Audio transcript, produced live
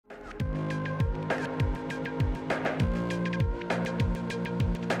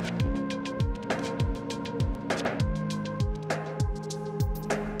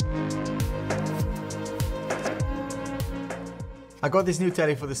I got this new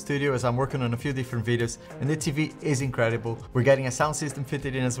telly for the studio as I'm working on a few different videos, and the TV is incredible. We're getting a sound system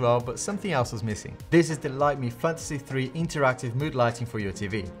fitted in as well, but something else was missing. This is the Lytmi Fantasy 3 interactive mood lighting for your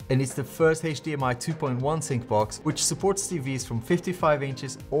TV. And it's the first HDMI 2.1 sync box, which supports TVs from 55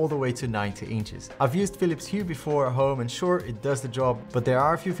 inches all the way to 90 inches. I've used Philips Hue before at home, and sure, it does the job, but there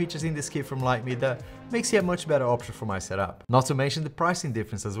are a few features in this kit from Lytmi that makes it a much better option for my setup. Not to mention the pricing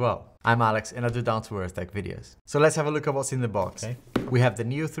difference as well. I'm Alex and I do down-to-earth tech videos. So let's have a look at what's in the box. Okay. We have the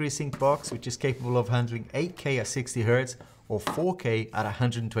Neo 3 sync box, which is capable of handling 8K at 60 Hz or 4K at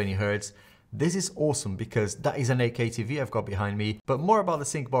 120 Hz. This is awesome because that is an 8K TV I've got behind me, but more about the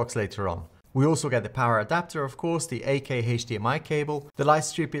sync box later on. We also get the power adapter, of course, the 8K HDMI cable, the light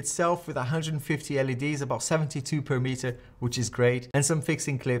strip itself with 150 LEDs, about 72 per meter, which is great, and some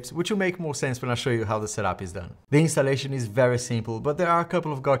fixing clips, which will make more sense when I show you how the setup is done. The installation is very simple, but there are a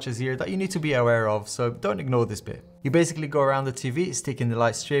couple of gotchas here that you need to be aware of, so don't ignore this bit. You basically go around the TV, sticking the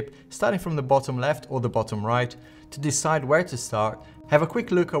light strip, starting from the bottom left or the bottom right, to decide where to start, have a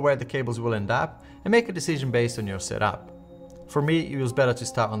quick look at where the cables will end up, and make a decision based on your setup. For me, it was better to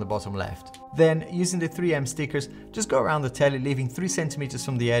start on the bottom left. Then, using the 3M stickers, just go around the telly, leaving 3 centimeters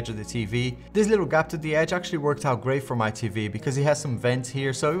from the edge of the TV. This little gap to the edge actually worked out great for my TV because it has some vents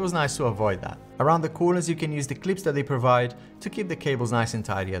here, so it was nice to avoid that. Around the corners, you can use the clips that they provide to keep the cables nice and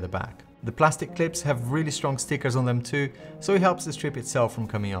tidy at the back. The plastic clips have really strong stickers on them too, so it helps the strip itself from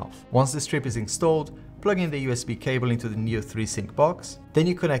coming off. Once the strip is installed, plug in the USB cable into the Neo 3 sync box. Then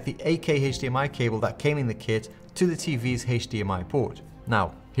you connect the 8K HDMI cable that came in the kit to the TV's HDMI port.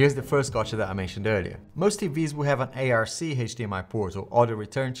 Now, here's the first gotcha that I mentioned earlier. Most TVs will have an ARC HDMI port or audio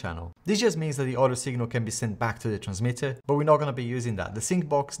return channel. This just means that the audio signal can be sent back to the transmitter, but we're not going to be using that. The sync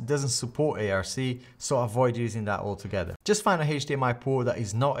box doesn't support ARC, so avoid using that altogether. Just find a HDMI port that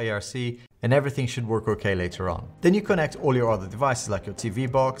is not ARC and everything should work okay later on. Then you connect all your other devices like your TV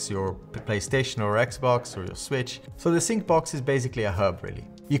box, your PlayStation or Xbox or your Switch. So the sync box is basically a hub really.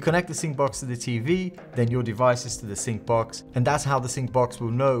 You connect the sync box to the TV, then your devices to the sync box, and that's how the sync box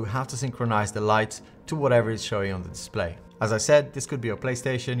will know how to synchronize the lights to whatever is showing on the display. As I said, this could be your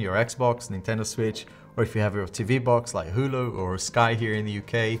PlayStation, your Xbox, Nintendo Switch, or if you have your TV box like Hulu or Sky here in the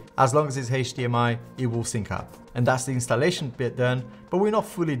UK, as long as it's HDMI, it will sync up. And that's the installation bit done, but we're not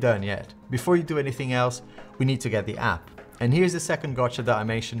fully done yet. Before you do anything else, we need to get the app. And here's the second gotcha that I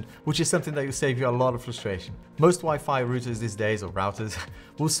mentioned, which is something that will save you a lot of frustration. Most Wi-Fi routers these days, or routers,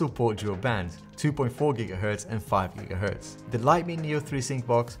 will support dual bands, 2.4 GHz and 5 GHz. The Lytmi Neo 3 sync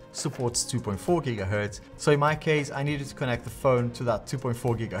box supports 2.4 GHz, so in my case I needed to connect the phone to that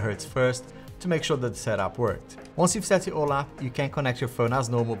 2.4 GHz first to make sure that the setup worked. Once you've set it all up, you can connect your phone as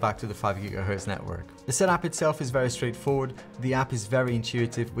normal back to the 5 GHz network. The setup itself is very straightforward. The app is very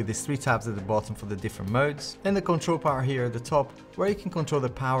intuitive with these 3 tabs at the bottom for the different modes, and the control power here at the top where you can control the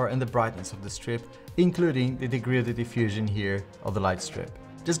power and the brightness of the strip, including the degree of the diffusion here of the light strip.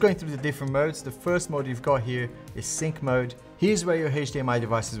 Just going through the different modes, the first mode you've got here is sync mode. Here's where your HDMI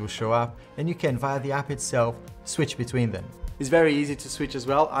devices will show up, and you can, via the app itself, switch between them. It's very easy to switch as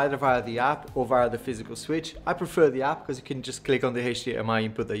well, either via the app or via the physical switch. I prefer the app because you can just click on the HDMI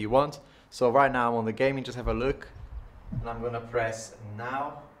input that you want. So right now I'm on the gaming, just have a look. And I'm gonna press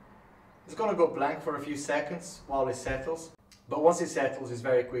now. It's gonna go blank for a few seconds while it settles. But once it settles, it's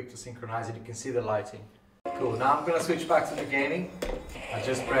very quick to synchronize it. You can see the lighting. Cool, now I'm gonna switch back to the gaming. I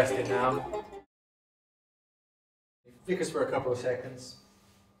just pressed it now. It flickers for a couple of seconds.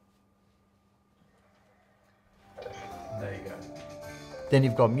 There you go. Then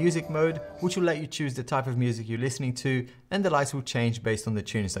you've got music mode, which will let you choose the type of music you're listening to, and the lights will change based on the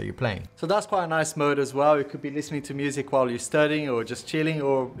tunes that you're playing. So that's quite a nice mode as well. You could be listening to music while you're studying or just chilling,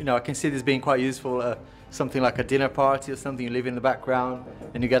 or I can see this being quite useful at something like a dinner party or something. You live in the background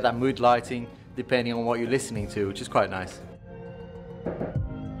and you get that mood lighting depending on what you're listening to, which is quite nice.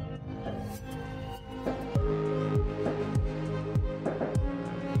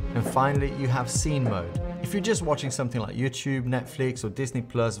 And finally, you have scene mode. If you're just watching something like YouTube, Netflix or Disney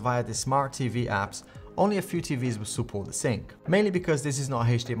Plus via the smart TV apps, only a few TVs will support the sync. Mainly because this is not a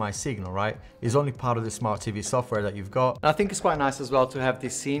HDMI signal, right? It's only part of the smart TV software that you've got. And I think it's quite nice as well to have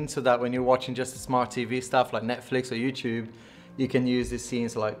this scene so that when you're watching just the smart TV stuff like Netflix or YouTube, you can use this scene,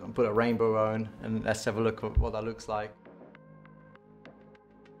 so like put a rainbow on and let's have a look at what that looks like.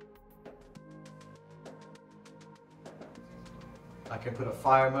 I can put a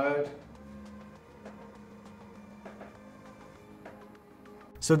fire mode.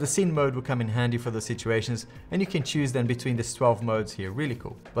 So the scene mode will come in handy for those situations, and you can choose then between these 12 modes here, really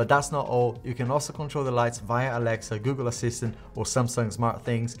cool. But that's not all, you can also control the lights via Alexa, Google Assistant or Samsung Smart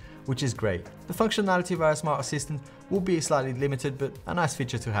Things, which is great. The functionality via Smart Assistant will be slightly limited, but a nice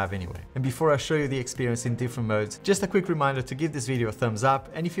feature to have anyway. And before I show you the experience in different modes, just a quick reminder to give this video a thumbs up,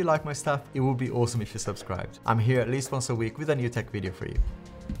 and if you like my stuff, it would be awesome if you subscribed. I'm here at least once a week with a new tech video for you.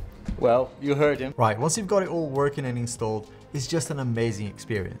 Well, you heard him. Right, once you've got it all working and installed, it's just an amazing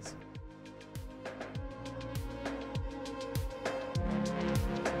experience.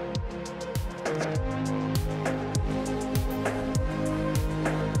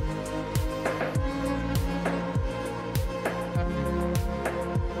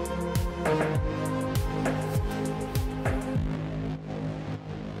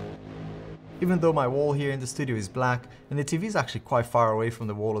 Even though my wall here in the studio is black and the TV is actually quite far away from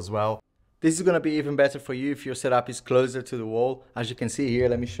the wall as well. This is going to be even better for you if your setup is closer to the wall. As you can see here,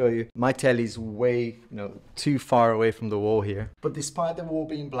 let me show you. My telly is way, too far away from the wall here. But despite the wall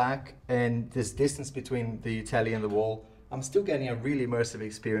being black and this distance between the telly and the wall, I'm still getting a really immersive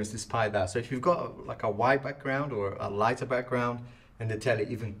experience despite that. So if you've got like a white background or a lighter background and the telly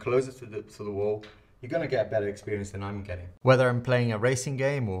even closer to the wall, you're gonna get a better experience than I'm getting. Whether I'm playing a racing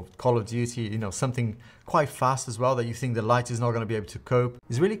game or Call of Duty, something quite fast as well that you think the light is not gonna be able to cope,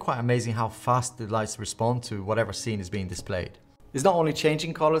 it's really quite amazing how fast the lights respond to whatever scene is being displayed. It's not only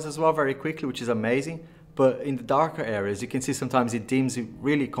changing colors as well very quickly, which is amazing, but in the darker areas, you can see sometimes it dims it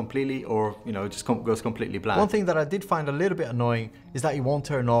really completely or, just goes completely black. One thing that I did find a little bit annoying is that it won't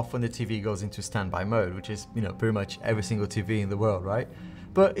turn off when the TV goes into standby mode, which is, pretty much every single TV in the world, right?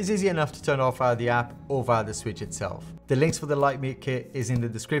 But it's easy enough to turn off via the app or via the switch itself. The links for the Lytmi kit is in the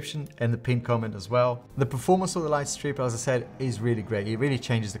description and the pinned comment as well. The performance of the light strip, as I said, is really great. It really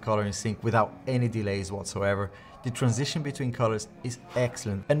changes the color in sync without any delays whatsoever. The transition between colors is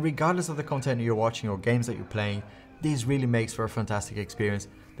excellent, and regardless of the content you're watching or games that you're playing, this really makes for a fantastic experience.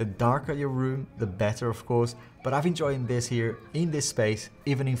 The darker your room, the better of course, but I've enjoyed this here in this space,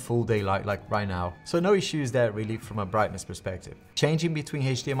 even in full daylight like right now. So no issues there really from a brightness perspective. Changing between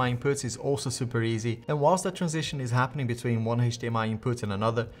HDMI inputs is also super easy, and whilst that transition is happening between one HDMI input and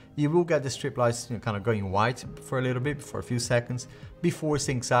another, you will get the strip lights kind of going white for a little bit, for a few seconds, before it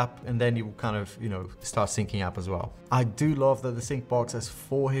syncs up, and then you will kind of, start syncing up as well. I do love that the sync box has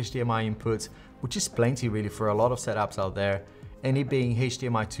 4 HDMI inputs, which is plenty really for a lot of setups out there. And it being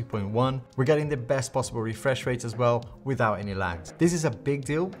HDMI 2.1, we're getting the best possible refresh rates as well without any lags. This is a big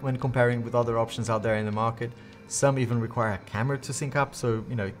deal when comparing with other options out there in the market. Some even require a camera to sync up, so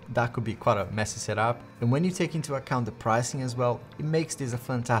that could be quite a messy setup. And when you take into account the pricing as well, it makes this a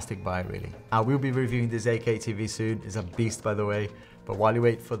fantastic buy really. I will be reviewing this 8K TV soon. It's a beast by the way. But while you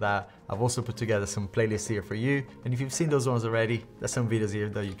wait for that, I've also put together some playlists here for you. And if you've seen those ones already, there's some videos here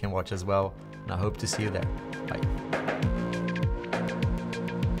that you can watch as well. And I hope to see you there. Bye.